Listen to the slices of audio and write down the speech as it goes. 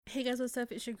Hey guys, what's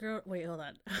up? It's your girl. Wait, hold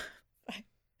on.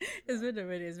 It's been a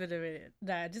minute.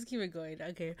 Nah, just keep it going.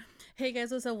 Okay. Hey guys,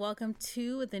 what's up? Welcome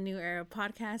to the New Era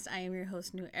Podcast. I am your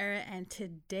host, New Era, and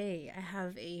today I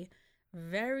have a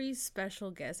very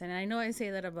special guest. And I know I say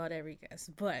that about every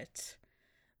guest, but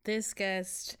this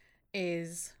guest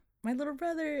is my little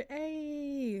brother.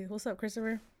 Hey, what's up,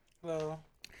 Christopher? Hello.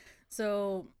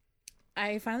 So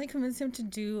I finally convinced him to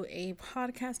do a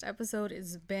podcast episode.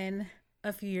 It's been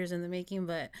a few years in the making,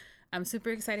 but I'm super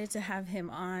excited to have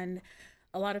him on.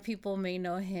 A lot of people may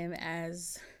know him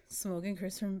as Smokin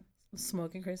Chris from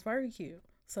Smokin Chris BBQ.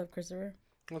 What's up, Christopher?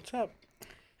 What's up?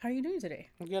 How are you doing today?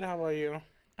 Good. How about you?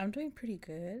 I'm doing pretty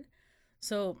good.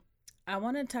 So I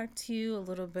want to talk to you a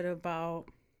little bit about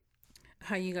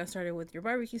how you got started with your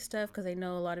barbecue stuff, because I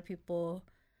know a lot of people,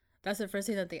 that's the first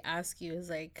thing that they ask you is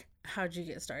like, how'd you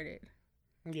get started?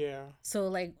 Yeah. So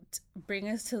like bring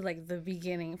us to like the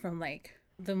beginning, from like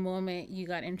the moment you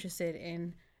got interested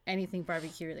in anything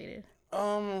barbecue related.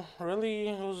 Really,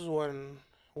 it was when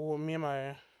me and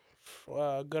my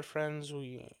good friends,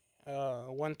 we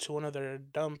went to one of their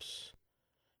dumps,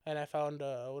 and I found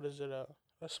a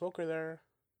smoker there.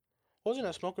 It wasn't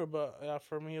a smoker, but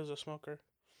for me it was a smoker,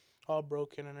 all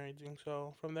broken and everything.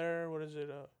 So from there,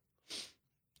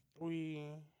 we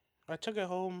I took it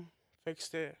home,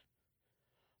 fixed it,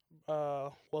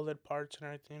 welded parts and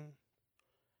everything,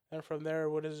 and from there,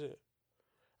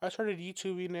 I started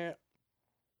YouTubing it,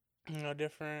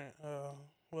 different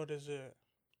what is it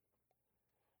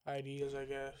ideas, I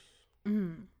guess.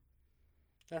 Mm.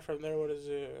 And from there,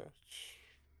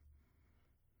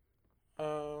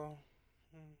 uh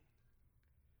hmm,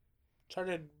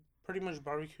 started pretty much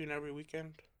barbecuing every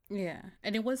weekend. Yeah,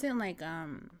 and it wasn't like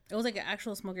it was like an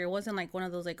actual smoker. It wasn't like one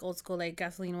of those like old school like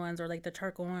gasoline ones or like the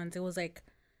charcoal ones. It was like,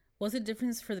 what's the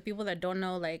difference for the people that don't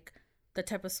know like the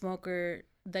type of smoker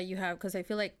that you have? Because I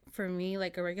feel like for me,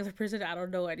 like a regular person, I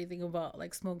don't know anything about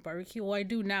like smoked barbecue. Well, I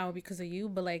do now because of you,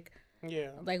 but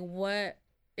Yeah. like what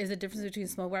is the difference between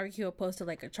smoked barbecue opposed to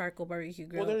like a charcoal barbecue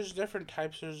grill? Well, there's different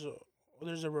types.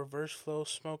 There's a reverse flow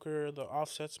smoker, the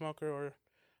offset smoker, or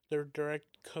the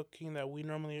direct cooking that we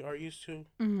normally are used to,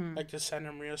 Mm-hmm. like the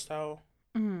Santa Maria style.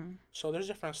 Mm-hmm. So there's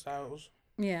different styles.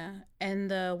 Yeah, and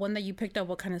the one that you picked up,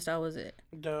 what kind of style was it?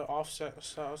 The offset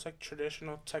style, it's like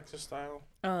traditional Texas style.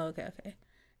 Oh, okay, okay.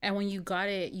 And when you got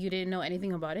it, you didn't know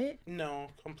anything about it? No,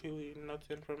 completely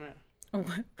nothing from it.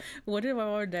 What did my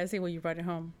mom and dad say when you brought it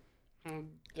home?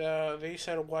 They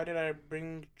said, "Why did I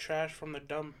bring trash from the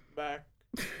dump back?"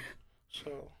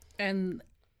 So, And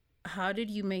how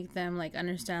did you make them like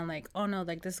understand like, oh no,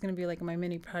 like this is gonna be like my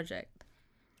mini project?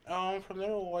 from there,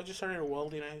 well, I just started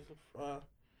welding.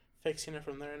 Fixing it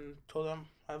from there, and told them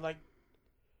I like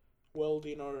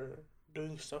welding or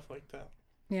doing stuff like that.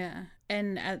 Yeah.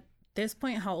 And at this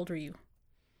point, how old were you?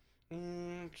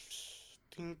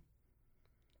 Think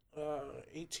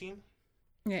 18.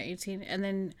 Yeah, 18. And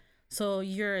then so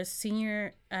you're a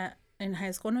senior at in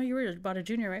high school. No, you were about a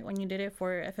junior, right? When you did it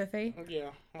for FFA? Yeah.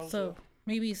 So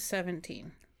maybe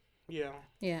 17. Yeah.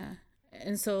 Yeah.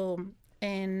 And so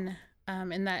in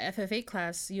that FFA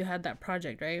class you had that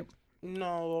project, right?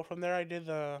 No, well, from there I did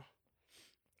the.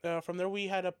 From there we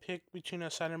had to pick between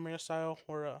a Santa Maria style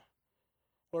or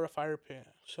a fire pit.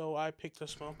 So I picked the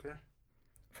smoker.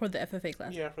 For the FFA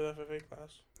class. Yeah, for the FFA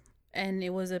class. And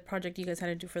it was a project you guys had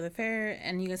to do for the fair,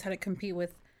 and you guys had to compete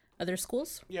with other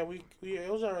schools? Yeah, we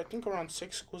it was I think around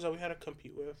 6 schools that we had to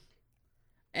compete with.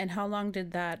 And how long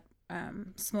did that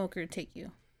smoker take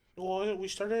you? Well, we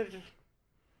started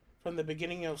from the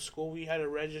beginning of school. We had to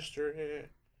register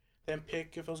it, then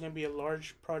pick if it was gonna be a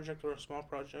large project or a small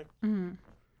project. Mm-hmm.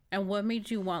 And what made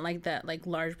you want like that like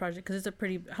large project? Because it's a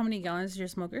pretty. How many gallons is your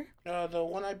smoker? The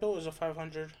one I built was a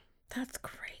 500. That's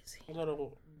crazy. A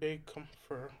little big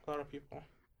for a lot of people.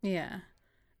 Yeah.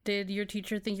 Did your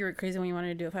teacher think you were crazy when you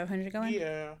wanted to do a 500 gallon?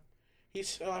 Yeah.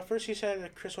 At first he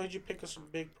said, "Chris, why'd you pick this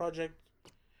big project?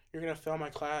 You're gonna fail my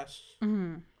class."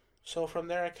 Mm-hmm. So from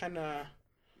there, I kind of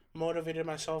motivated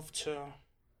myself to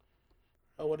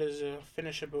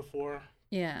finish it before.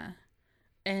 Yeah.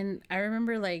 And I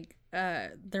remember like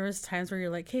there was times where you're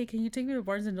like, hey, can you take me to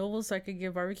Barnes and Noble so I could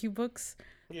get barbecue books?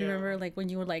 Yeah. You remember like when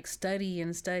you would like study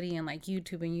and like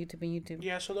YouTube.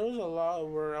 Yeah, so there was a lot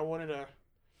where I wanted to.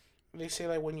 They say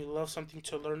like when you love something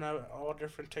to learn all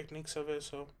different techniques of it.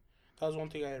 So that was one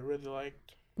thing I really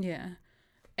liked. Yeah.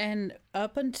 And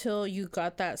up until you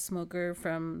got that smoker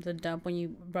from the dump when you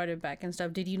brought it back and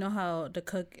stuff, did you know how to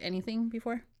cook anything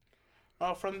before?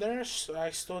 From there,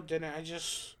 I still didn't.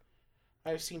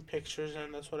 I've seen pictures,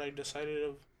 and that's what I decided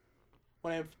of.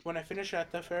 When I finished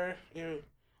at the fair, it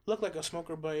looked like a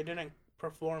smoker, but it didn't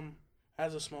perform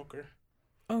as a smoker.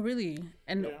 Oh, really?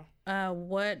 And Yeah.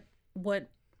 what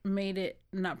made it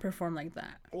not perform like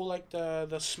that? Well, like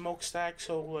the smokestack,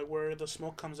 so like where the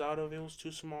smoke comes out of, it was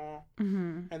too small,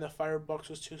 Mm-hmm. and the firebox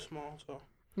was too small, so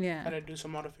I Yeah. had to do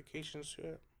some modifications to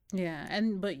it. Yeah.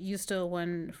 And but you still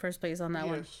won first place on that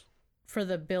one Yes, for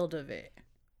the build of it.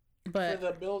 for But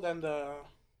the build and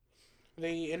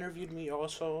they interviewed me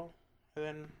also, and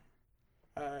then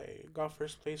I got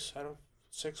first place out of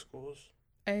 6 schools.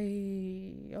 I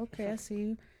see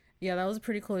you. Yeah, that was a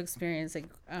pretty cool experience. Like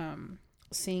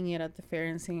seeing it at the fair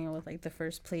and seeing it with like the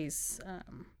first place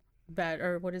bat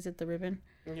or what is it, the ribbon?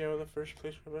 Yeah, with the first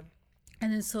place ribbon.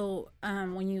 And then so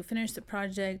when you finished the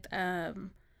project, that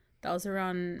was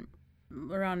around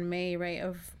May, right?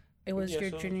 Of it was Yeah, your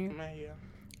so junior. May, yeah.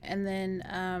 And then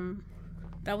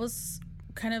that was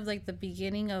kind of like the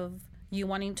beginning of you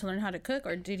wanting to learn how to cook,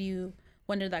 or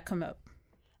when did that come up?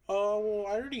 Oh,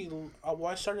 well,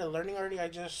 I started learning already. I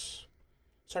just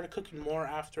started cooking more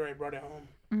after I brought it home.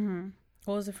 Mm-hmm.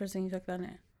 What was the first thing you cooked on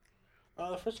it?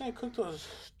 The first thing I cooked was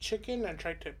chicken and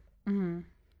tri-tip. Mm-hmm.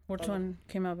 Which Uh, one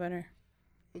came out better?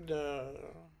 the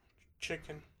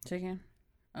chicken. Chicken.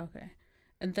 Okay.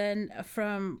 And then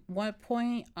from what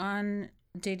point on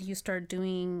did you start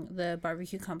doing the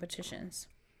barbecue competitions?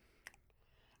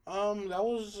 That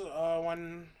was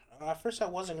when at first I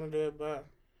wasn't gonna do it, but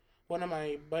one of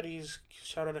my buddies,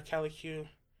 shout out to Cali Q,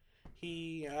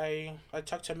 I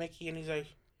talked to Mickey and he's like,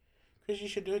 Chris, you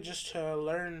should do it just to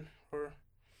learn, or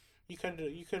you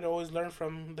could always learn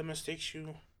from the mistakes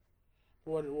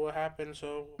what happened.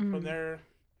 So from Mm. there,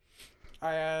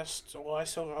 I asked. Well,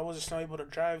 I wasn't still able to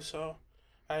drive, so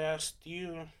I asked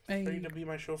you for you I to be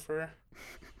my chauffeur,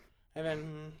 and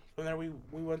then from there we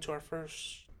went to our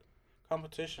first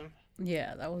competition.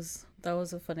 Yeah, that was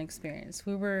a fun experience.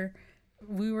 We were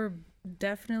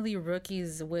definitely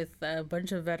rookies with a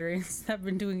bunch of veterans that have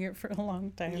been doing it for a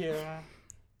long time. Yeah.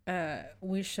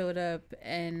 We showed up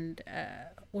and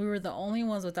we were the only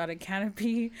ones without a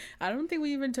canopy. I don't think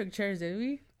we even took chairs, did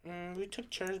we? We took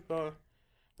chairs, but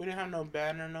we didn't have no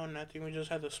banner, no nothing. We just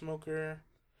had the smoker,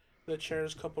 the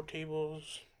chairs, couple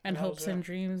tables, And that was hopes and it.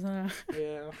 dreams, huh?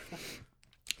 Yeah.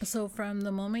 So from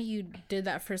the moment you did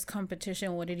that first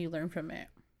competition, what did you learn from it?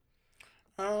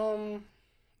 Um,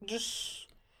 just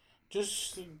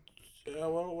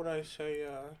what would I say?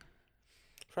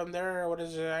 From there, what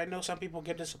is it? I know some people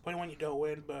get disappointed when you don't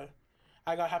win, but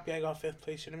I got happy I got fifth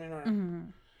place. You know what I mean? Or Mm-hmm.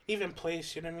 even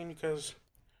place. You know what I mean? Because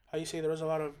how you say there was a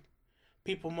lot of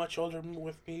people much older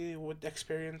with me with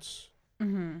experience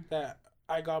Mm-hmm. that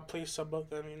I got placed above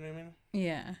them. You know what I mean?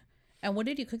 Yeah. And what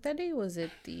did you cook that day? Was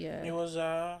it the It was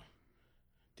I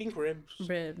think ribs.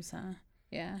 ribs, huh?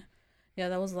 Yeah. Yeah,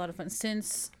 that was a lot of fun.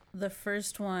 Since the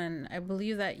first one, I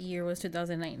believe that year was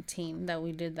 2019 that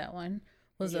we did that one.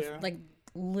 Was Yeah. like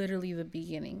literally the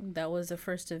beginning. That was the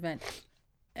first event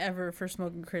ever for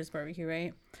Smokin Chris BBQ,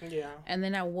 right? Yeah. And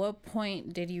then at what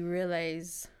point did you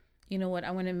realize, you know what,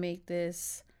 I want to make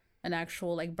this an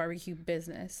actual like barbecue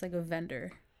business, like a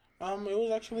vendor? It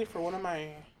was actually for one of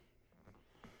my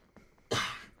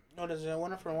what is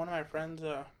it? For one of my friends.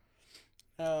 Uh,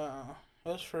 it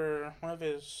was for one of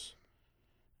his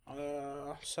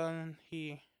son.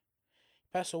 He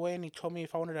passed away, and he told me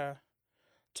if I wanted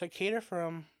to cater for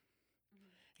him.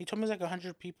 He told me it's like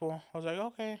 100 people. I was like,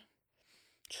 okay.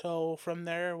 So from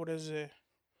there, what is it?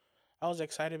 I was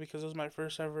excited because it was my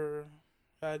first ever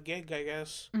gig, I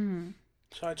guess. Mm-hmm.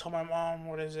 So I told my mom,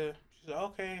 what is it? She's like,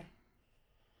 okay.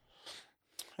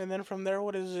 And then from there,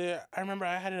 what is it? I remember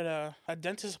I had a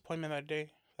dentist appointment that day.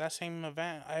 That same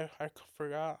event, I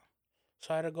forgot.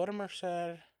 So I had to go to Merced.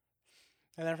 And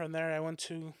then from there, I went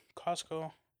to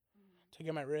Costco to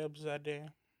get my ribs that day.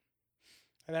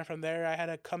 And then from there, I had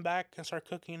to come back and start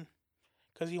cooking.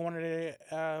 Because he wanted it,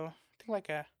 I think like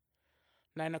at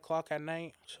 9 o'clock at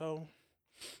night. So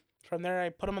from there, I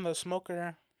put him in the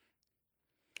smoker.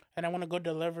 And I want to go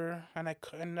deliver. And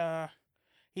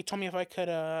he told me if I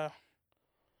could,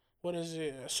 what is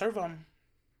it, serve him.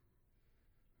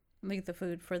 Like the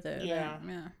food for the Yeah. event.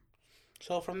 Yeah.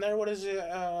 So from there, what is it?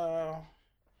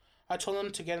 I told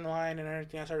him to get in line and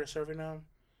everything. I started serving him.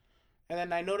 And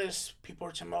then I noticed people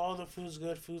were telling me, oh, the food's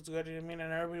good, food's good. You know what I mean?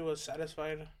 And everybody was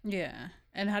satisfied. Yeah.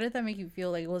 And how did that make you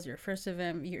feel? Like it was your first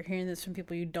event. You're hearing this from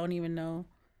people you don't even know.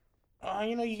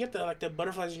 You get the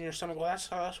butterflies in your stomach. Well, that's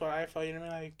what I felt. You know what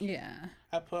I mean? Like Yeah.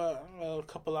 I put a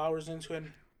couple hours into it.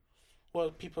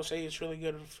 Well, people say it's really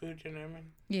good food. You know what I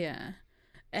mean? Yeah.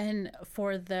 And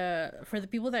for the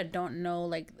people that don't know,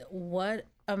 like what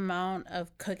amount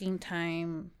of cooking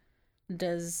time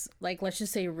does, like, let's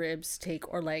just say ribs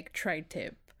take, or like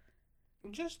tri-tip?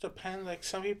 It just depends. Like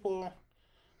some people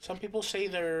say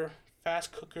they're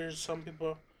fast cookers. Some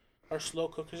people are slow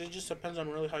cookers. It just depends on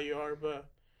really how you are. But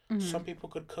some people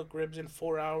could cook ribs in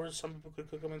 4 hours. Some people could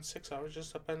cook them in 6 hours.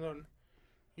 Just depends on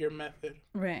your method.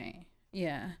 Right.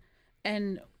 Yeah.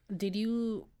 And did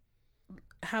you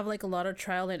have like a lot of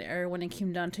trial and error when it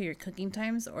came down to your cooking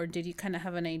times, or did you kind of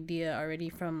have an idea already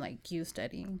from like you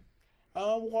studying?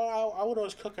 Well, I would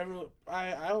always cook every.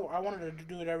 I wanted to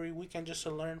do it every weekend just to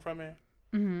learn from it,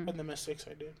 from the mistakes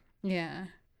I did. Yeah.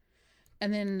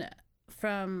 And then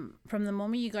from the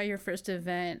moment you got your first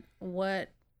event, what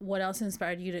else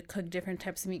inspired you to cook different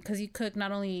types of meat? Because you cook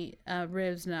not only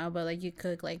ribs now, but like you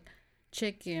cook like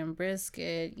chicken,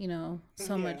 brisket,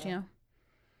 so much,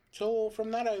 So from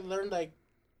that, I learned like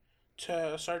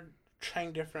to start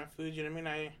trying different foods. You know what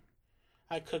I mean?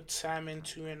 I cooked salmon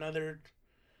too and other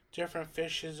different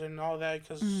fishes and all that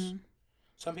because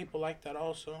some people like that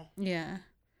also. Yeah,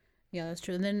 that's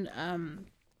true. And then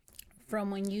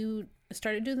from when you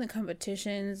started doing the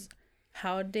competitions,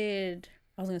 how did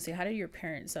your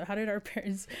parents, so how did our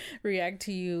parents react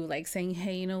to you like saying,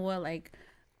 hey, you know what, like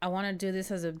I want to do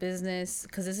this as a business,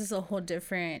 because this is a whole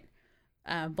different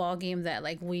ball game that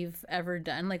like we've ever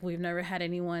done. Like we've never had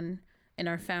anyone in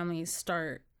our family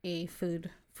start a food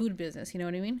business, you know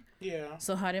what I mean? Yeah.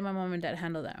 So how did my mom and dad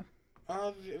handle that?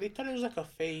 They thought it was like a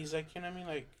phase, like, you know what I mean?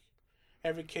 Like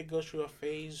every kid goes through a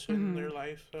phase in their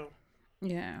life, so.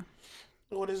 Yeah.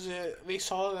 What is it? They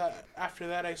saw that after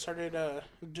that I started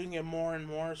doing it more and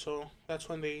more, so that's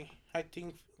when I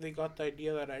think they got the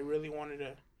idea that I really wanted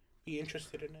to be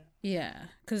interested in it. Yeah,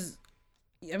 because,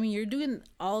 I mean, you're doing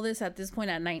all this at this point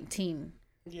at 19.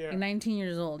 Yeah. You're 19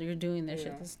 years old. You're doing this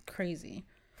shit. That's crazy.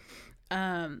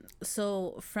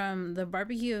 So from the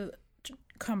barbecue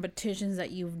competitions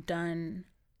that you've done,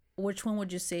 which one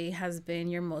would you say has been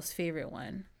your most favorite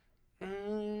one?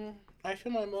 I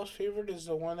feel my most favorite is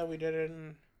the one that we did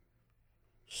in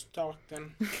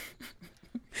Stockton.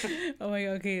 Oh my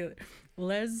god, okay.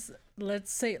 Let's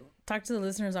talk to the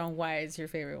listeners on why it's your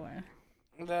favorite one.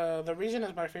 The reason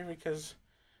it's my favorite because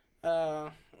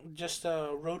just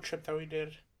a road trip that we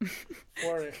did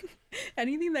for it.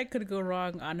 Anything that could go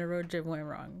wrong on a road trip went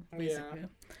wrong, basically.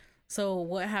 Yeah. So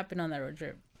what happened on that road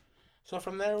trip? So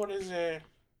from there, what is it?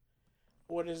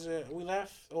 We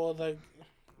left. Well, the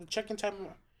check-in time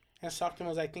in Stockton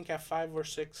was, I think, at 5 or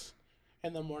 6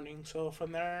 in the morning. So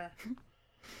from there,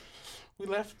 we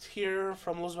left here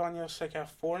from Los Baños like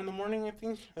at 4 in the morning, I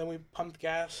think. Then we pumped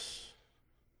gas.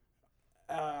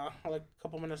 Like a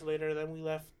couple minutes later, then we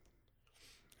left.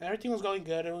 And everything was going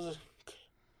good. It was a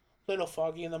little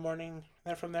foggy in the morning.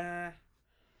 Then from there,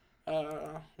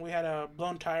 we had a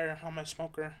blown tire on my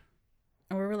smoker.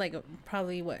 And we were like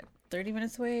probably 30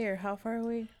 minutes away, or how far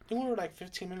away? I think we were like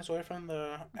 15 minutes away from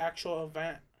the actual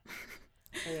event.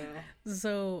 Yeah.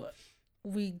 So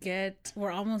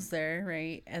we're almost there,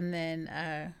 right? And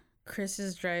then Chris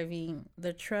is driving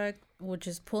the truck, which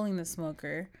is pulling the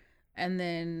smoker. And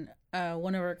then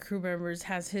one of our crew members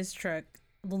has his truck.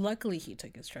 Luckily, he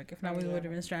took his truck. If not, we would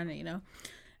have been stranded,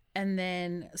 And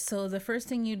then, so the first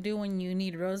thing you do when you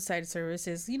need roadside service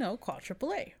is, call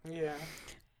AAA. Yeah.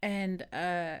 And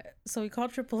so we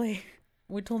called AAA.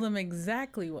 We told them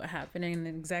exactly what happened and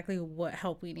exactly what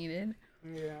help we needed.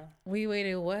 Yeah. We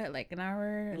waited, like an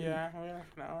hour? Yeah, we waited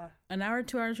an hour. An hour,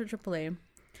 2 hours for AAA.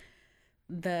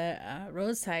 The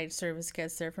roadside service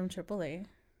gets there from AAA.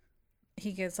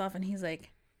 He gets off and he's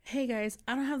like, hey guys,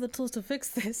 I don't have the tools to fix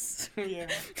this. Yeah.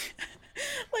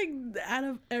 Like, out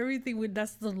of everything,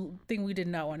 that's the thing we did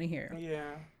not want to hear.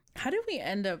 Yeah. How did we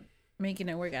end up making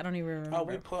it work? I don't even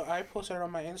remember. I posted it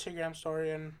on my Instagram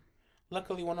story, and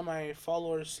luckily one of my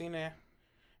followers seen it.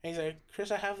 And he's like,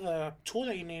 Chris, I have the tool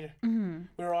that you need. Mm-hmm.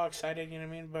 We were all excited, you know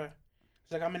what I mean? But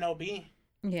he's like, I'm in OB.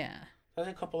 Yeah. That's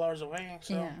a couple hours away.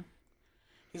 So yeah.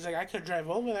 He's like, I could drive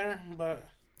over there, but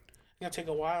it's going to take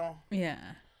a while. Yeah.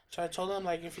 So I told him,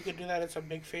 like, if you could do that, it's a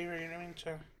big favor, you know what I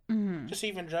mean? Just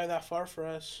even drive that far for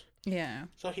us. Yeah.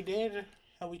 So he did.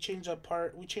 We changed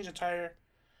the tire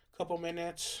a couple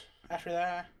minutes. After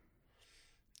that,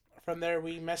 from there,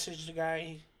 we messaged the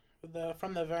guy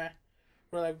from the van.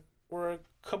 We're like, we're a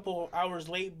couple hours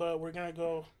late, but we're going to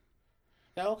go.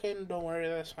 Yeah, okay, don't worry,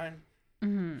 that's fine.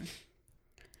 Mm-hmm.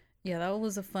 Yeah, that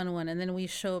was a fun one. And then we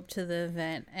show up to the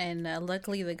event, and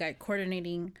luckily the guy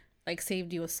coordinating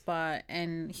saved you a spot,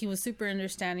 and he was super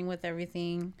understanding with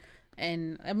everything.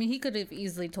 And I mean, he could have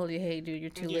easily told you, hey dude, you're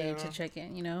too late to check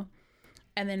in,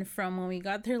 And then from when we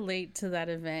got there late to that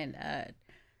event,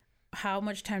 how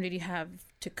much time did you have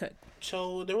to cook?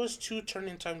 So there was 2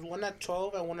 turn-in times, one at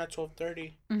 12 and one at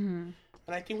 12:30. And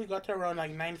I think we got there around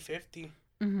like 9:50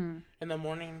 in the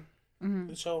morning.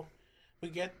 So we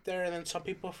get there, and then some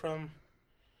people from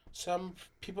some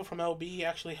people from LB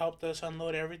actually helped us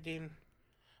unload everything.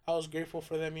 I was grateful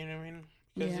for them, you know what I mean?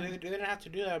 Because they didn't have to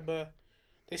do that, but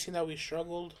they seen that we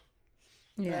struggled.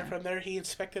 Yeah. And then from there, he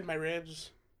inspected my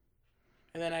ribs.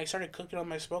 And then I started cooking on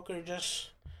my smoker.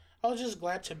 I was just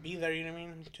glad to be there, you know what I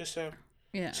mean? Just to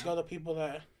see all the people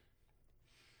that...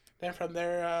 Then from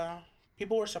there,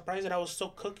 people were surprised that I was still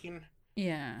cooking.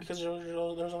 Yeah. Because there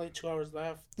was only 2 hours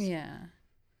left. Yeah.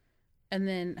 And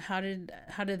then how did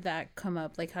that come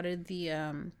up? Like, how did the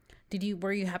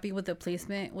were you happy with the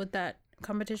placement with that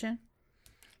competition?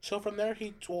 So from there,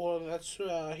 he told me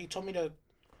to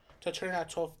turn at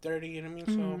 12:30. You know what I mean?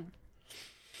 Mm-hmm. So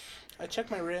I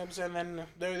checked my ribs, and then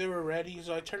they were ready.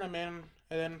 So I turned them in,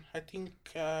 and then I think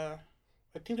there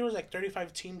was like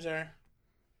 35 teams there,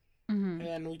 and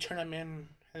then we turned them in,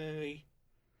 and then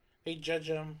they judge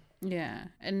them. Yeah.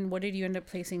 And what did you end up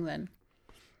placing then?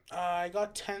 I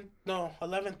got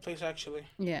 11th place actually.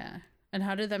 Yeah. And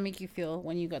how did that make you feel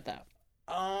when you got that?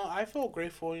 I feel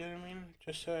grateful, you know what I mean?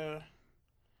 Just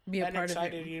be a part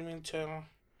excited, of it. You know what I mean? To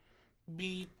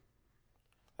be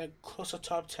like close to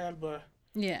top 10, but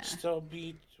still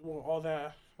beat all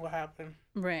that what happened.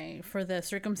 Right. For the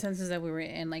circumstances that we were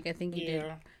in, like I think you did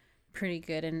pretty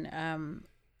good. And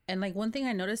like one thing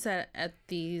I noticed at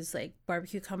these like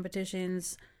barbecue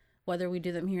competitions, whether we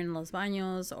do them here in Los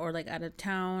Baños or like out of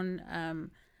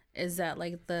town, is that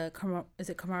like is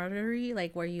it camaraderie,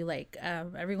 like where you like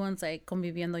everyone's like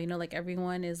conviviendo, you know, like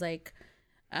everyone is like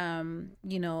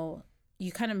you know,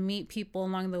 you kind of meet people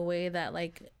along the way that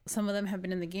like some of them have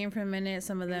been in the game for a minute,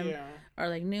 some of them are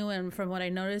like new, and from what I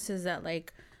noticed is that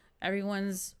like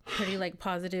everyone's pretty like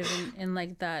positive in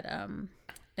like that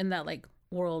in that like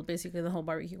world, basically the whole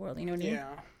barbecue world, you know what I mean?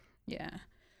 Yeah.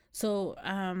 So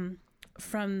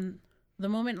from the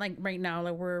moment, like right now,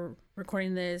 like we're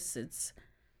recording this, it's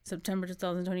September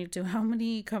 2022. How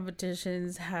many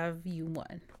competitions have you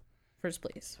won? First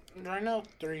place. Right now,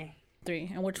 3.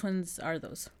 3. And which ones are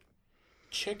those?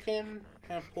 Chicken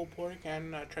and pulled pork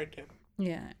and tri-tip.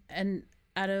 Yeah. And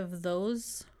out of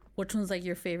those, which one's like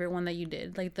your favorite one that you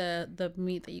did? Like the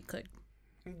meat that you cooked?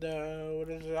 What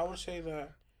is it? I would say the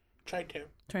tri-tip.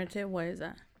 Tri-tip? Why is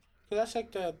that? Because that's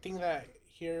like the thing that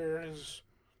here is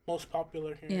most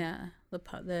popular here. Yeah,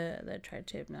 the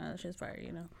tri-tip. No, that's just fire,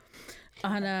 you know.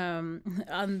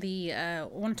 On the I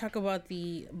want to talk about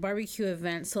the barbecue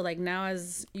event. So like now,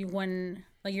 as you won,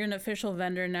 like you're an official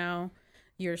vendor now.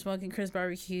 You're Smokin Chris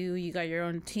BBQ. You got your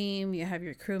own team. You have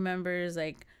your crew members.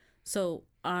 Like, so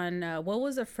on what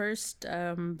was the first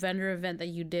vendor event that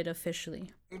you did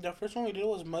officially? The first one we did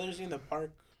was Mother's Day in the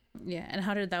park. Yeah, and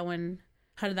how did that one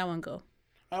go?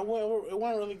 It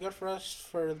went really good for us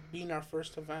for being our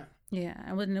first event. Yeah,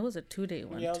 and it was a 2-day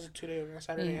one. Yeah, it was a 2-day event,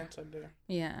 Saturday and Sunday.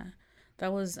 Yeah,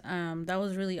 that was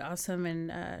really awesome,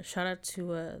 and shout out to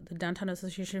the Downtown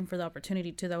Association for the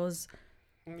opportunity too. That was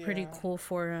pretty cool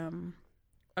for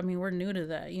I mean, we're new to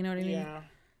that, you know what I mean? Yeah.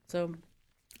 So,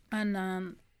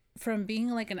 and from being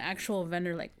like an actual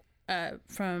vendor, like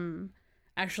from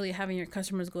actually having your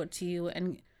customers go to you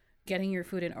and getting your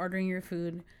food and ordering your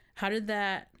food,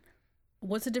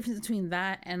 what's the difference between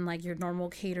that and like your normal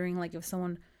catering? Like if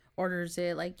someone orders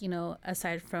it, like, you know,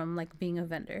 aside from like being a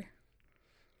vendor?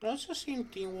 No, it's the same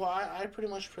thing. Well, I pretty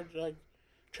much try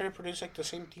to produce like the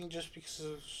same thing just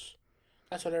because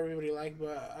that's what everybody like.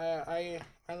 But I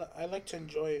like to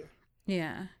enjoy it.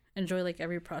 Yeah, enjoy like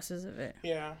every process of it.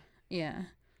 Yeah. Yeah.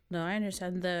 No, I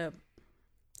understand.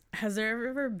 Has there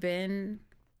ever been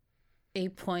a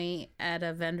point at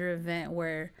a vendor event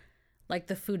where like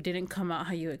the food didn't come out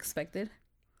how you expected?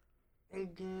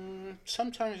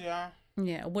 Sometimes, yeah.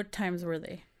 Yeah. What times were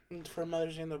they? For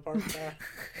Mother's Day in the park.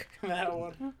 That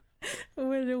one.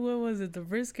 What was it? The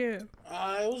brisket?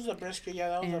 It was the brisket. Yeah,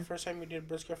 that was the first time we did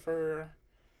brisket for,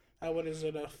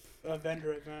 a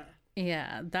vendor event.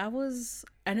 Yeah, that was,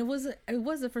 and it was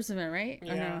the first event, right?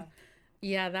 Yeah.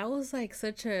 Yeah, that was like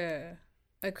such a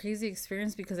crazy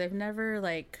experience because I've never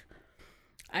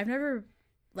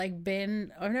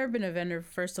been a vendor,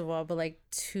 first of all, but like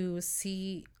to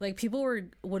see like people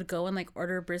would go and like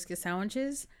order brisket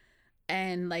sandwiches,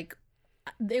 and like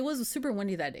it was super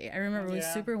windy that day. I remember it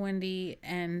was super windy,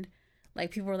 and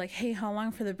like people were like, "Hey, how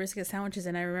long for the brisket sandwiches?"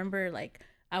 And I remember like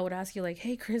I would ask you like,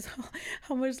 "Hey, Chris,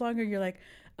 how much longer?" You're like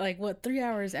what, 3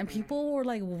 hours? And people were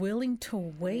like willing to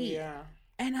wait. Yeah.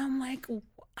 And I'm like,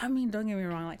 I mean, don't get me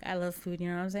wrong, like I love food, you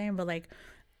know what I'm saying? But like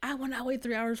I would not wait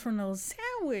 3 hours for no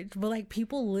sandwich. But like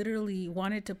people literally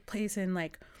wanted to place in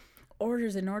like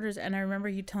orders and orders. And I remember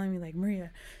you telling me like,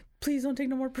 "Maria, please don't take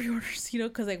no more pre-orders," you know,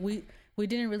 because like we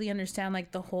didn't really understand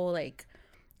like the whole like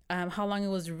how long it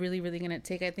was really really gonna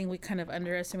take. I think we kind of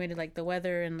underestimated like the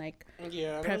weather and like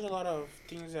Yeah, there was a lot of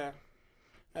things that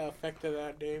affected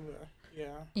that day, but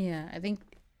yeah. Yeah, I think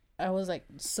I was like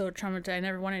so traumatized. I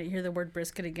never wanted to hear the word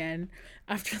brisket again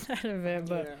after that event.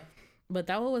 But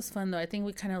that one was fun though. I think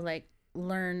we kind of like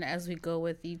learn as we go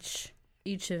with each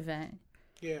event.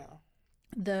 Yeah.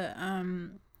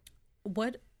 The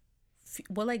what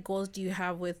like goals do you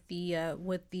have with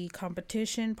the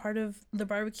competition part of the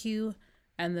barbecue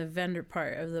and the vendor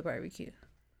part of the barbecue?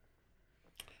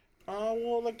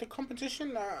 Well, like the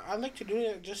competition, I like to do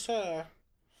it just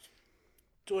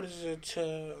what is it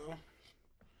to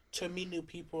meet new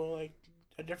people, like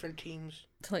different teams,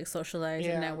 To like socialize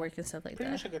and network and stuff like pretty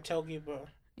that. much like a tailgate, but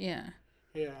Yeah.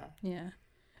 yeah.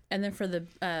 And then for the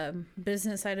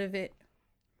business side of it,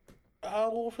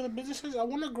 Well, for the businesses, I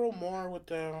want to grow more with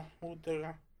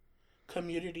the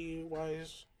community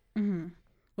wise.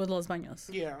 with Los Baños.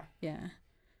 Yeah. Yeah.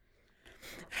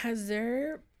 Has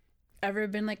there ever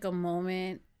been like a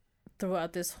moment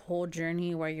throughout this whole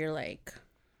journey where you're like,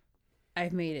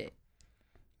 I've made it?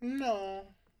 No.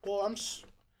 Well,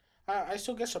 I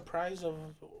still get surprised of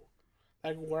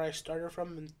like where I started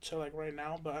from until like right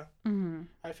now, but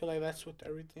I feel like that's with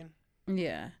everything.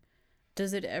 Yeah.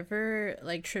 Does it ever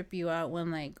like trip you out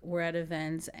when like we're at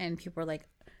events and people are like,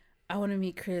 I want to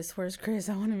meet Chris. Where's Chris?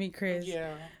 I want to meet Chris.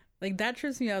 Yeah. Like that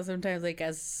trips me out sometimes. Like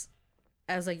as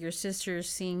like your sister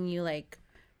seeing you like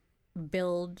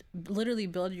literally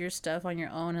build your stuff on your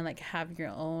own and like have your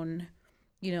own,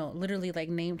 literally like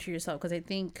name to yourself. Because I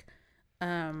think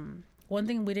one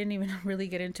thing we didn't even really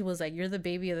get into was like you're the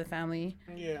baby of the family.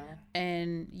 Yeah.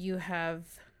 And you have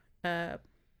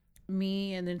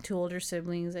me and then two older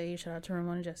siblings. Shout out to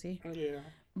Ramon and Jesse. Yeah.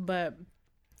 But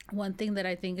one thing that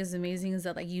I think is amazing is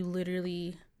that like you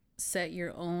literally set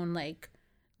your own like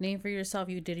name for yourself.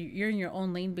 You're in your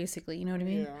own lane basically. You know what I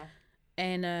mean? Yeah.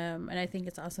 And I think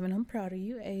it's awesome, and I'm proud of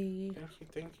you.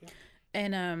 Thank you.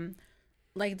 And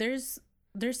like there's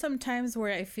some times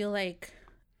where I feel like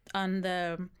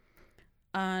on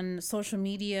social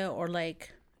media or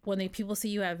like when people see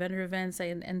you at vendor events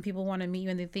and people want to meet you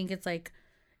and they think it's like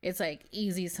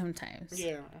easy sometimes.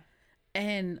 Yeah.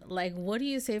 And like, what do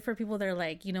you say for people that are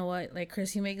like, you know what, like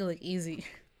Chris, you make it look easy?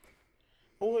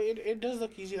 Well, it does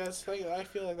look easy. That's like I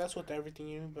feel like that's with everything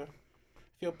you, but I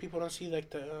feel people don't see like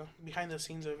the behind the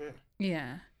scenes of it.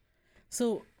 Yeah.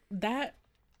 So that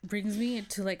brings me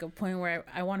to like a point where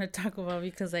I want to talk about,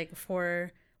 because like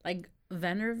for like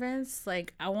vendor events,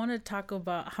 like I want to talk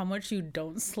about how much you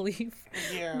don't sleep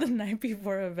the night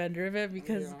before a vendor event,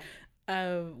 because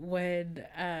when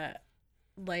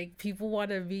like people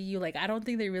want to meet you, like I don't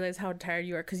think they realize how tired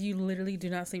you are, because you literally do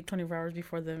not sleep 24 hours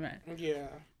before the event. Yeah.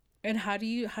 And how do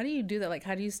you do that? Like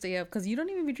how do you stay up? Because you don't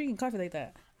even be drinking coffee like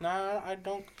that. Nah, I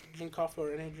don't drink coffee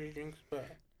or energy drinks, but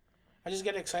I just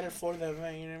get excited for the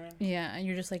event, you know what I mean? Yeah, and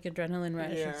you're just like adrenaline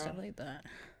rush and stuff like that.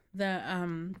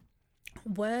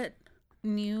 What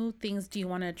new things do you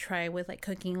want to try with like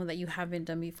cooking that you haven't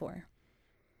done before?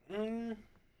 What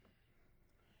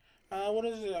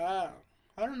is it? I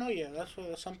don't know yet.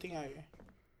 Something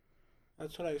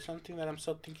that I'm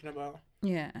still thinking about.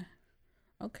 Yeah.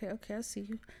 Okay, I see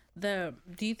you. Do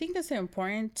you think it's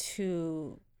important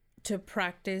to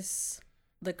practice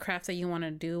the craft that you want to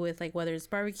do with, like, whether it's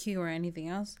barbecue or anything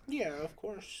else? Yeah, of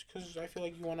course, because I feel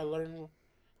like you want to learn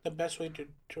the best way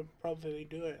to probably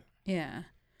do it. Yeah.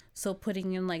 So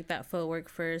putting in like that footwork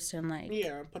first and like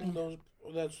putting those.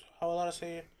 That's how a lot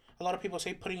of people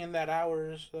say putting in the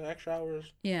extra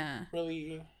hours. Yeah.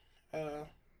 Really, are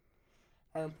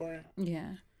important.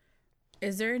 Yeah.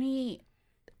 Is there any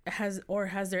has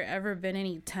there ever been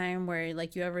any time where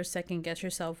like you ever second guess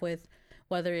yourself with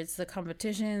whether it's the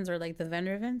competitions or like the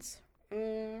vendor events?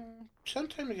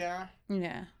 Sometimes, yeah.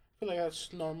 Yeah. I feel like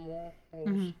that's normal.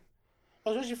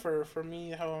 Especially for me,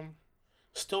 how I'm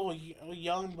still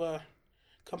young, but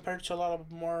compared to a lot of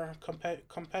more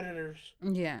competitors.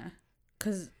 Yeah,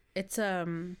 because it's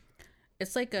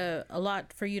like a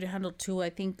lot for you to handle too. I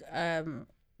think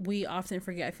we often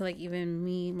forget. I feel like even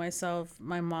me, myself,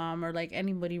 my mom, or like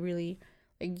anybody really,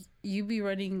 like you be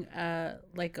running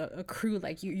like a crew,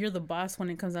 like you're the boss when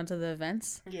it comes down to the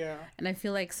events. Yeah. And I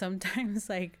feel like sometimes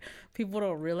like people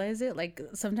don't realize it. Like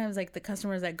sometimes like the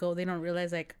customers that go, they don't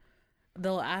realize, like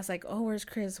they'll ask like, oh, where's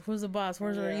Chris? Who's the boss?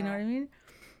 You know what I mean?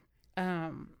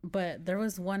 But there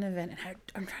was one event, and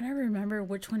I'm trying to remember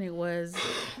which one it was,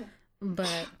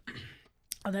 but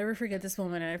I'll never forget this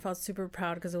moment, and I felt super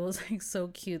proud because it was like so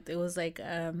cute. It was like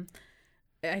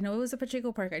I know it was a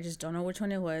Pacheco Park, I just don't know which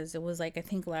one it was. It was like I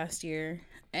think last year,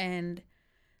 and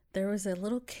there was a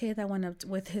little kid that went up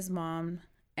with his mom,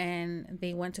 and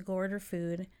they went to go order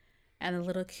food, and the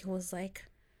little kid was like,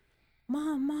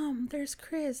 Mom, there's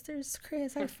Chris.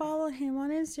 I follow him on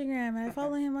Instagram. I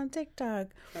follow him on TikTok.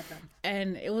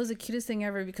 And it was the cutest thing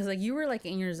ever because, like, you were, like,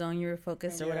 in your zone. You were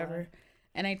focused or whatever.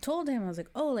 And I told him, I was like,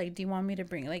 oh, like, do you want me to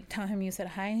tell him you said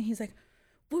hi? And he's like,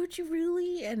 would you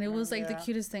really? And it was, like, the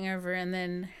cutest thing ever. And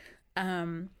then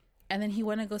he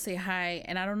went to go say hi.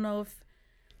 And I don't know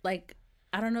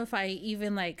if I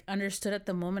even, like, understood at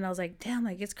the moment. I was like, damn,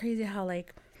 like, it's crazy how,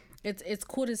 like, it's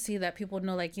cool to see that people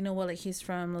know, like, you know what, like, he's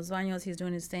from Los Baños, he's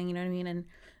doing his thing, you know what I mean?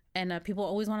 And people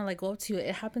always want to, like, go up to you.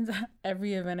 It happens at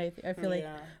every event. I feel like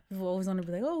people always want to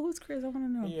be like, oh, who's Chris? I want to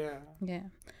know. Yeah.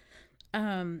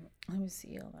 Let me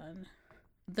see. Hold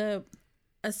on.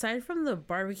 Aside from the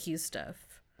barbecue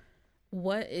stuff,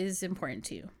 what is important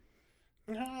to you?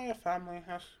 Yeah, family.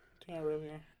 That's the thing I really.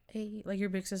 Hey, like your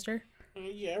big sister?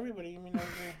 Yeah, everybody. I mean,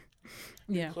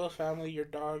 your close family, your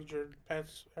dogs, your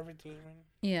pets, everything. I mean.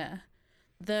 Yeah.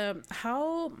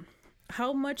 How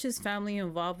much is family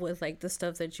involved with, like, the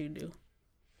stuff that you do?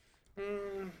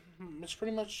 It's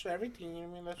pretty much everything. I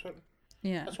mean, that's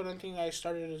one thing I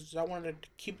started is I wanted to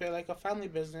keep it like a family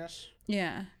business.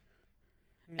 Yeah.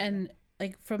 And,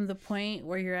 like, from the point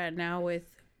where you're at now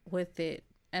with it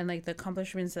and, like, the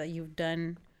accomplishments that you've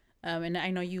done, and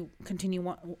I know you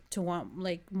continue to want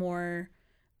like more.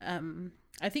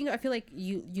 I feel like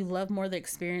you love more the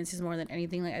experiences more than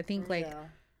anything. Like, I think, like,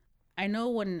 I know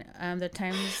when the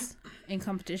times in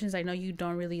competitions, I know you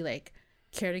don't really, like,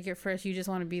 care to get first. You just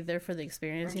want to be there for the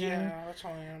experience. You know? That's how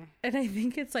I am. And I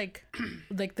think it's like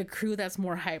the crew that's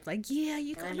more hyped. Like, yeah,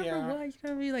 you got number one. You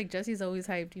know what I mean? Like, Jesse's always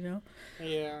hyped. You know.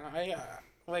 Yeah, I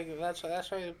like that's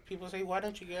why people say, why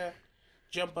don't you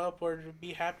jump up or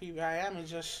be happy? I am.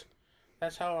 It's just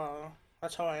that's how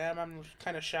I am. I'm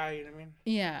kind of shy. You know what I mean?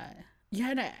 Yeah.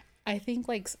 Yeah, and I think,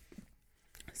 like,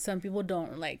 some people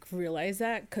don't, like, realize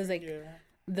that because, like,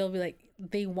 they'll be like,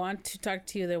 they want to talk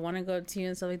to you, they want to go to you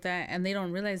and stuff like that, and they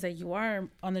don't realize that you are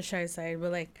on the shy side.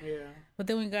 But, like, but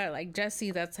then we got, like,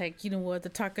 Jesse, that's, like, you know what, the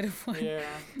talkative one. Yeah.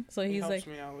 So he's helps like,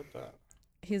 me out with that.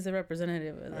 He's the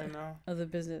representative of the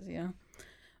business, you know.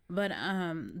 But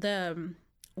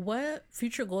what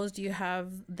future goals do you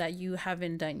have that you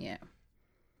haven't done yet?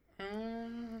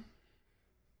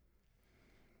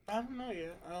 I don't know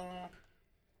yet.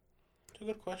 It's a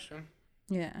good question.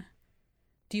 Yeah.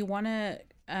 Do you want to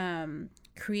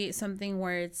create something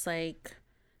where it's like,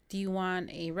 do you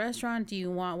want a restaurant?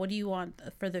 What do you want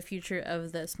for the future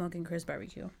of the Smokin Chris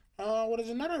BBQ? What is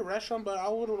it? Not a restaurant, but I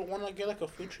would want to get, like, a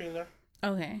food trailer.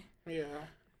 Okay. Yeah.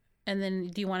 And then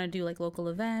do you want to do, like, local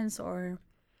events or?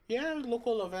 Yeah,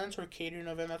 local events or catering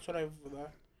event. That's what I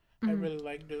really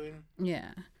like doing.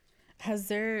 Yeah. Has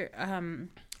there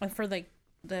for, like,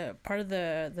 the part of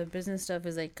the business stuff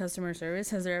is, like, customer service.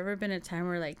 Has there ever been a time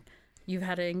where, like, you've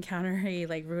had to encounter a,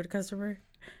 like, rude customer?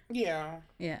 Yeah.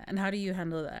 Yeah. And how do you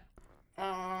handle that?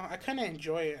 I kind of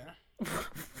enjoy it.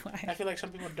 Why? I feel like some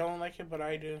people don't like it, but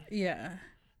I do. Yeah.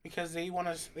 Because they want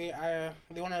a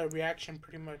reaction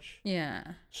pretty much. Yeah.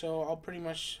 So I'll pretty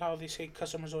much, how they say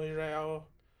customers always right, I'll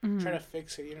try to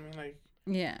fix it. You know what I mean? Like.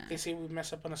 Yeah. They say we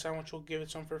mess up on a sandwich, we'll give it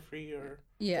some for free or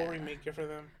remake it for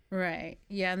them. Right.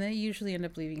 Yeah, and they usually end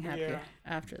up leaving happy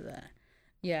after that.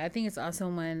 Yeah, I think it's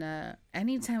awesome when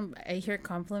anytime I hear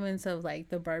compliments of, like,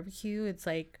 the barbecue, it's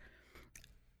like,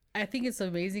 I think it's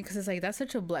amazing because it's like, that's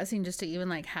such a blessing just to even,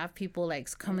 like, have people, like,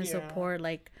 come and support.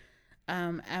 Like,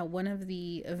 at one of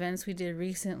the events we did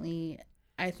recently,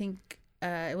 I think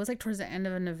it was, like, towards the end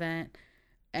of an event.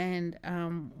 And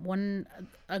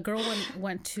a girl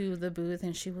went to the booth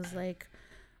and she was like,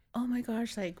 oh my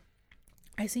gosh, like,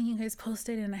 I seen you guys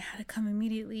posted and I had to come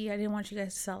immediately. I didn't want you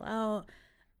guys to sell out.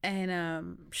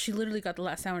 And she literally got the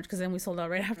last sandwich because then we sold out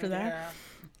right after that.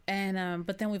 And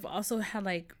but then we've also had,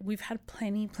 like, we've had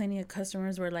plenty of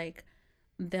customers where, like,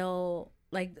 they'll,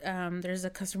 like, there's a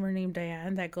customer named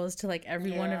Diane that goes to, like,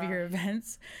 every one of your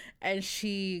events, and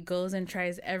she goes and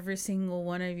tries every single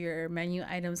one of your menu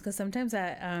items. Because sometimes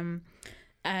at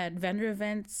vendor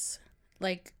events,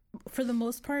 like, for the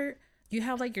most part, you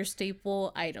have, like, your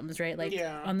staple items, right? Like,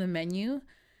 on the menu,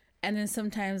 and then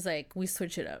sometimes, like, we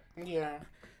switch it up. Yeah.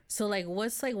 So, like,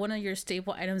 what's, like, one of your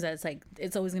staple items that's, like,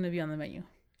 it's always gonna be on the menu?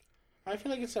 I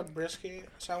feel like it's a brisket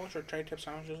sandwich or tri-tip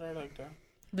sandwiches or like that.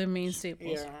 The main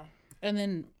staples. Yeah. And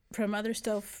then from other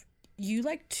stuff, you're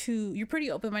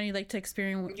pretty open-minded. You like to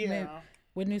experiment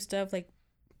with new stuff. Like,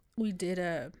 we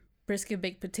did brisket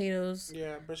baked potatoes.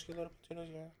 Yeah, brisket little potatoes,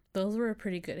 yeah. Those were a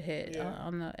pretty good hit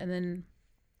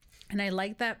and I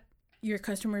like that your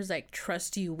customers, like,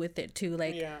 trust you with it too.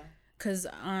 Like, because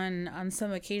on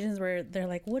some occasions where they're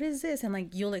like, what is this? And,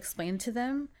 like, you'll explain to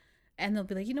them and they'll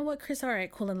be like, you know what, Chris, all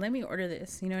right, cool, and let me order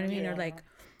this. You know what I mean? Or like,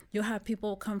 you'll have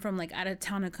people come from like out of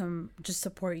town to come just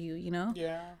support you. You know?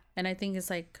 Yeah. And I think it's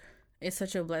like, it's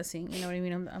such a blessing. You know what I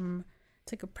mean? I'm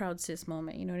it's like a proud sis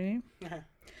moment. You know what I mean? Yeah.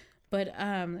 But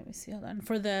let me see. Hold on.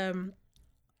 For the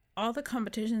all the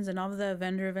competitions and all the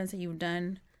vendor events that you've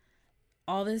done,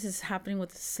 all this is happening with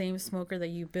the same smoker that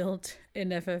you built in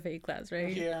FFA class,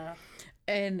 right? Yeah.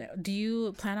 And do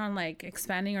you plan on like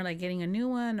expanding or like getting a new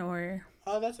one or?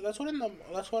 That's what I'm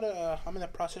in the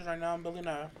process right now. I'm building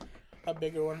a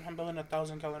bigger one. I'm building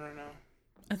 1,000-gallon right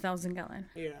now. 1,000-gallon.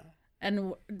 Yeah.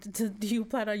 And do you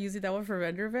plan on using that one for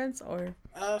vendor events or?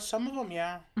 Some of them,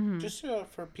 yeah. Just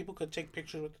for people could take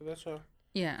pictures with it. That's what.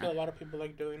 Yeah. I feel a lot of people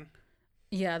like doing.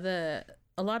 Yeah,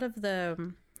 a lot of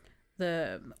the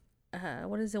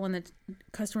what is it when the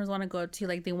customers want to go up to you,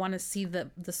 like they want to see the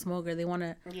smoker, they want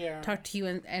to talk to you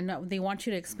and they want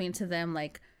you to explain to them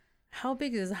like how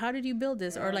big is it? How did you build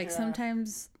this? Or like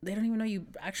sometimes they don't even know you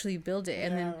actually build it,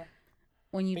 and then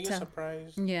when you tell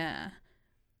surprised. Yeah.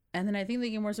 And then I think they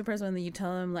get more surprised when you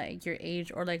tell them like your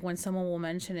age, or like when someone will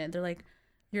mention it, they're like,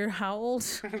 "You're how old?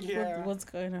 What's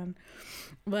going on?"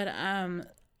 But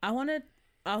I want to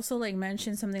also like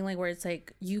mention something like where it's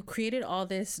like you created all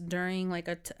this during like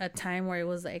a time where it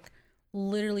was like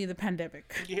literally the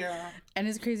pandemic. Yeah. And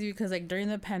it's crazy because like during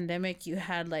the pandemic you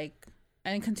had like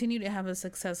and continue to have a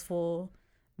successful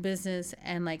business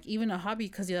and like even a hobby,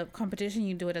 because you have competition,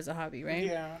 you do it as a hobby, right?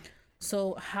 Yeah.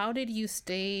 So how did you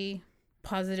stay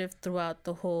positive throughout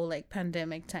the whole like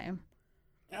pandemic time?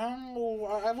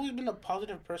 Well, I've always been a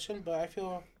positive person, but I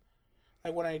feel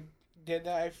like when I did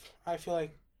that, I feel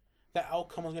like the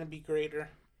outcome was gonna be greater.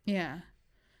 Yeah.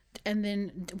 And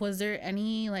then was there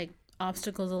any like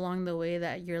obstacles along the way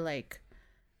that you're like,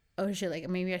 oh shit, like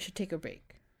maybe I should take a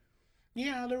break?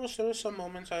 Yeah, there was some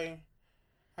moments I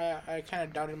kind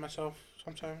of doubted myself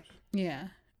sometimes. Yeah.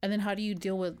 And then how do you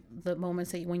deal with the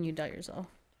moments that when you doubt yourself?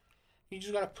 You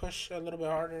just gotta push a little bit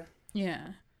harder.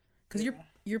 Yeah. Because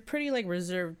you're pretty like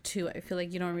reserved too. I feel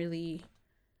like you don't really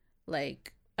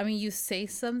like, I mean, you say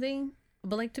something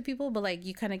but like to people, but like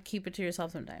you kind of keep it to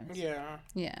yourself sometimes. Yeah.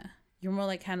 Yeah. You're more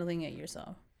like handling it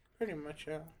yourself. Pretty much,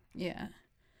 yeah. Yeah.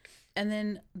 And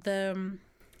then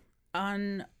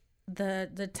on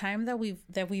the time that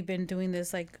we've been doing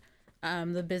this, like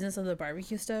the business of the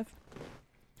barbecue stuff,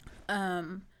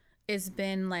 it's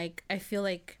been like, I feel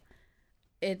like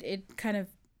it kind of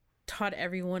taught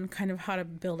everyone kind of how to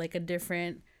build like a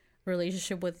different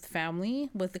relationship with family,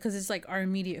 because it's like our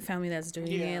immediate family that's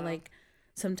doing it. Like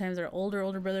sometimes our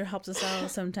older brother helps us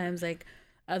out, sometimes like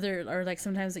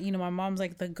sometimes, you know, my mom's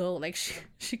like the goat, like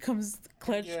she comes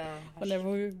clutch whenever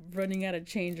we're running out of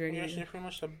change or anything. Yeah, she's pretty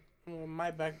much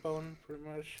my backbone, pretty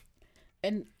much.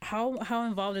 And how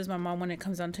involved is my mom when it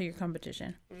comes down to your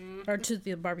competition or to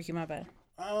the barbecue? My bad.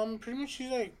 Pretty much she's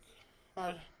like,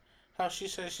 how she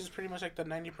says she's pretty much like the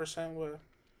 90% with,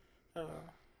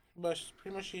 but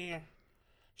pretty much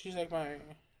she's like my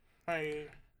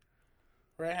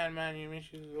right hand man. You mean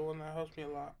she's the one that helps me a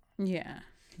lot. Yeah,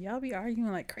 y'all be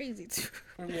arguing like crazy too.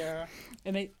 Yeah.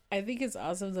 And I think it's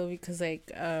awesome though, because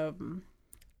like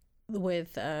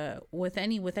with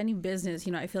any business,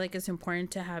 you know, I feel like it's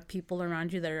important to have people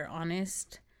around you that are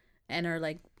honest and are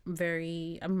like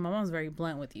very, I mean, my mom's very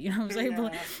blunt with you, you know what I'm saying?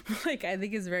 But like I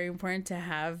think it's very important to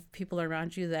have people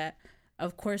around you that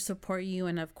of course support you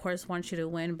and of course want you to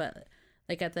win, but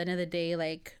like at the end of the day,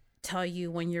 like tell you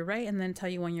when you're right and then tell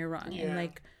you when you're wrong. And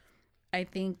like I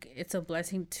think it's a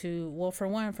blessing to, well, for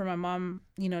my mom,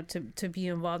 you know, to be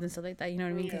involved and stuff like that, you know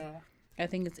what I mean? Yeah. I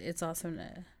think it's awesome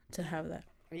to have that.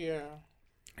 Yeah.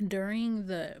 During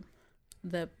the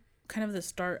kind of the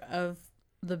start of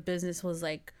the business was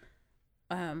like,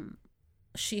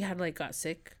 she had like got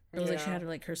sick. It was like she had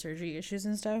like her surgery issues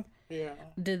and stuff. Yeah.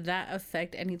 Did that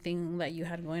affect anything that you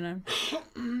had going on?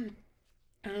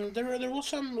 There was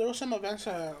some events,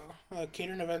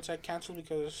 catering events I canceled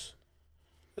because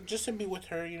just to be with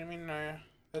her. You know what I mean?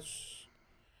 That's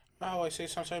how I say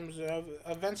sometimes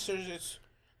events. There's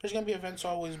gonna be events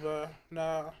always, but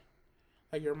not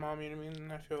like your mom. You know what I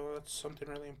mean? I feel that's something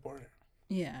really important.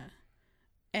 Yeah.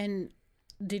 And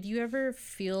did you ever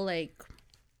feel like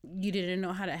you didn't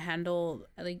know how to handle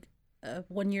like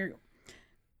when you're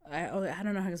I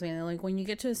don't know how to explain it. Like when you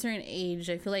get to a certain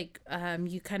age, I feel like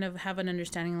you kind of have an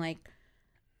understanding like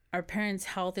our parents'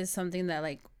 health is something that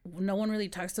like no one really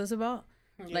talks to us about.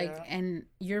 Yeah. Like, and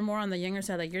you're more on the younger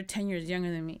side, like you're 10 years younger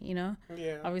than me, you know?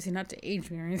 Yeah. Obviously not to age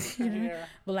me or anything. You know? Yeah.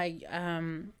 But like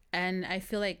and I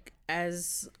feel like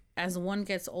as one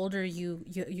gets older,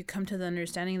 you come to the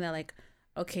understanding that like,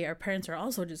 okay, our parents are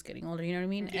also just getting older, you know what I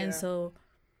mean? Yeah. And so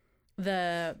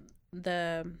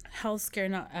the health scare.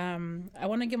 Not I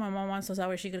want to get my mom on so that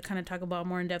way she could kind of talk about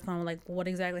more in depth on like what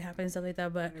exactly happened and stuff like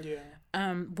that. But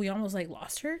we almost like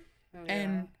lost her,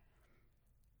 and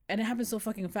it happened so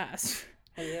fucking fast.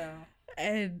 Yeah.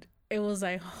 And it was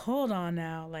like, hold on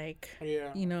now, like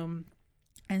you know,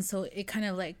 and so it kind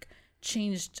of like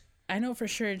changed. I know for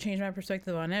sure it changed my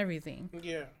perspective on everything.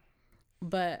 Yeah.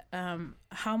 But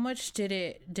how much did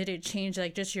it change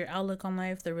like just your outlook on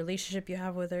life, the relationship you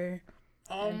have with her?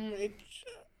 It's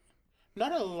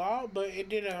not a lot, but it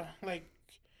did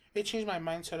it changed my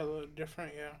mindset a little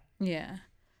different. Yeah. Yeah.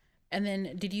 And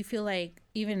then did you feel like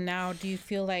even now, do you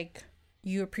feel like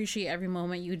you appreciate every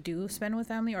moment you do spend with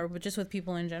family or just with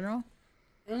people in general?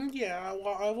 Yeah.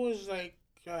 Well, I've always like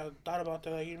thought about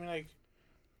that. Like, you mean like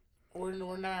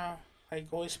we're not like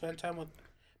always spend time with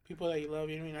people that you love.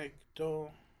 You know what I mean? Like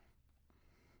don't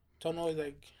always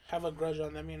like have a grudge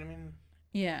on them. You know what I mean?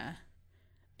 Yeah.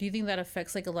 Do you think that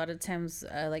affects like a lot of times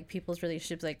like people's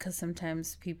relationships? Like, cause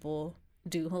sometimes people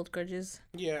do hold grudges.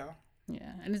 Yeah.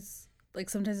 Yeah, and it's like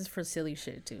sometimes it's for silly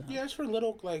shit too. Huh? Yeah, it's for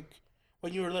little like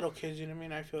when you were little kids. You know what I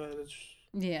mean? I feel that it's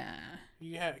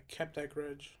you had kept that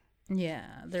grudge. Yeah,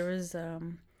 there was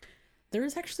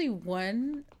actually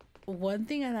one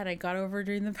thing that I got over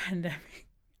during the pandemic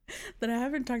that I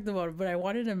haven't talked about, but I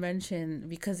wanted to mention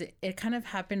because it kind of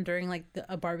happened during like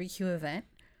a barbecue event,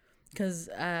 because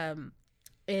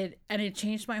it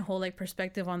changed my whole like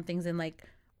perspective on things. And like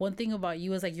one thing about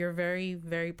you is like you're very,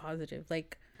 very positive.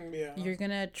 Like you're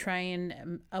gonna try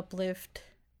and uplift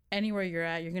anywhere you're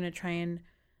at. You're gonna try and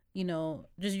you're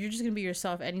just gonna be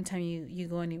yourself anytime you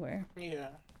go anywhere. Yeah.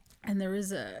 And there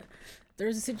was a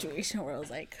situation where I was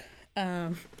like,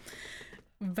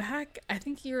 back, I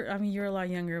think you're a lot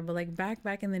younger, but like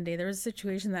back in the day, there was a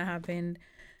situation that happened,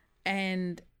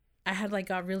 and I had like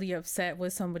got really upset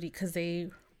with somebody because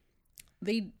they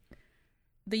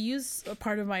used a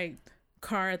part of my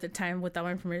car at the time without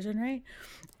my permission, right?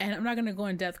 And I'm not gonna go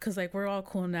in depth because like we're all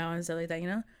cool now and stuff like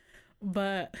that,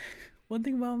 But one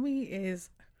thing about me is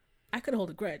I could hold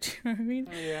a grudge. You know what I mean?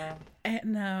 Yeah.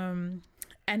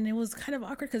 And it was kind of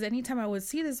awkward because anytime I would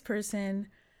see this person,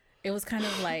 it was kind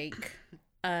of like,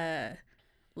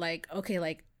 okay,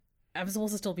 like I'm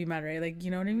supposed to still be mad, right? Like,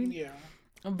 you know what I mean? Yeah.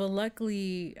 But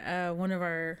luckily, one of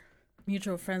our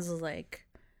mutual friends was like,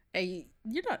 "Hey,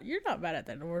 you're not mad at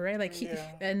that anymore, right?" Like,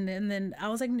 and then I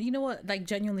was like, you know what? Like,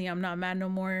 genuinely, I'm not mad no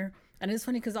more. And it's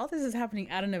funny because all this is happening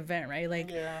at an event, right?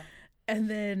 Like, and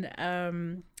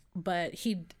then, but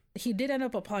he did end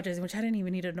up apologizing, which I didn't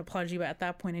even need an apology at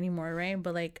that point anymore, right?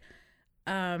 But like,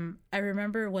 I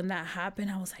remember when that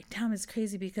happened, I was like, damn, it's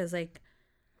crazy because like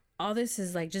all this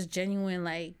is like just genuine,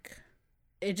 like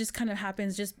it just kind of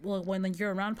happens just when like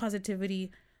you're around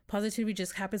positivity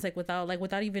just happens like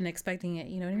without even expecting it,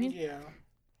 you know what I mean? Yeah.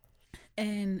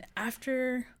 And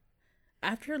after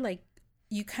like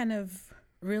you kind of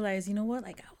realize, you know what,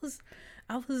 like I was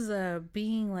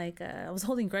being like I was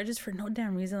holding grudges for no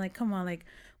damn reason. Like, come on, like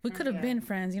we could have been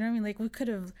friends, you know what I mean? Like we could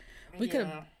have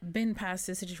been past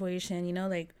this situation,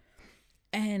 like.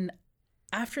 And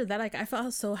after that, like I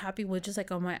felt so happy with just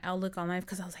like on my outlook on life,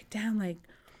 because I was like, damn, like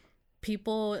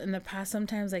people in the past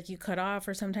sometimes like you cut off,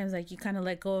 or sometimes like you kind of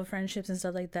let go of friendships and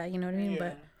stuff like that, you know what I mean?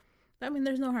 But I mean,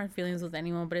 there's no hard feelings with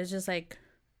anyone, but it's just like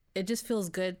it just feels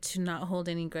good to not hold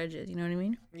any grudges, you know what I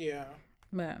mean? Yeah.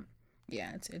 But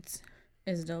yeah, it's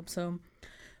dope. So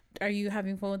are you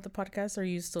having fun with the podcast, or are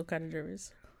you still kind of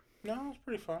nervous? No, it's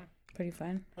pretty fun. Pretty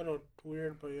fun? A little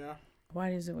weird, but yeah.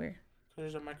 Why is it weird?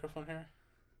 There's a microphone here.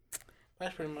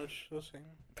 That's pretty much the same.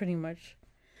 Pretty much.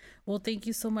 Well, thank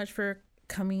you so much for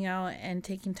coming out and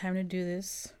taking time to do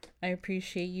this. I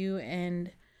appreciate you.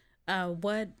 And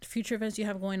what future events do you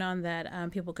have going on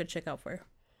that people could check out for?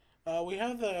 We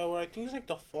have I think it's like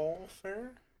the fall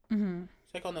fair. Mm-hmm.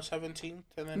 It's like on the 17th,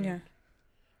 and then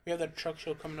we have the truck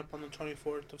show coming up on the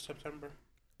 24th of September.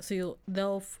 So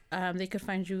they could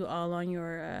find you all on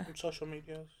your on social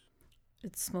medias.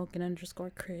 It's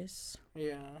Smokin_Chris.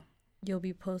 Yeah. You'll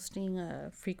be posting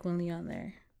frequently on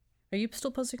there. Are you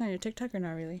still posting on your TikTok or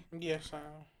not really? Yes, I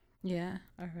am. Yeah.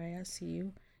 All right. I see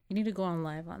you. You need to go on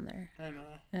live on there. I know.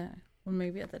 Yeah. Well,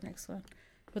 maybe at the next one.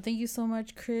 But thank you so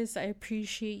much, Chris. I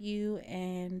appreciate you.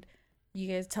 And you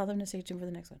guys tell them to stay tuned for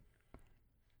the next one.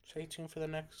 Stay tuned for the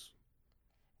next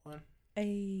one.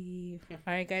 Hey. All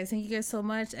right, guys. Thank you guys so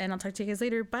much. And I'll talk to you guys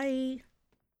later. Bye.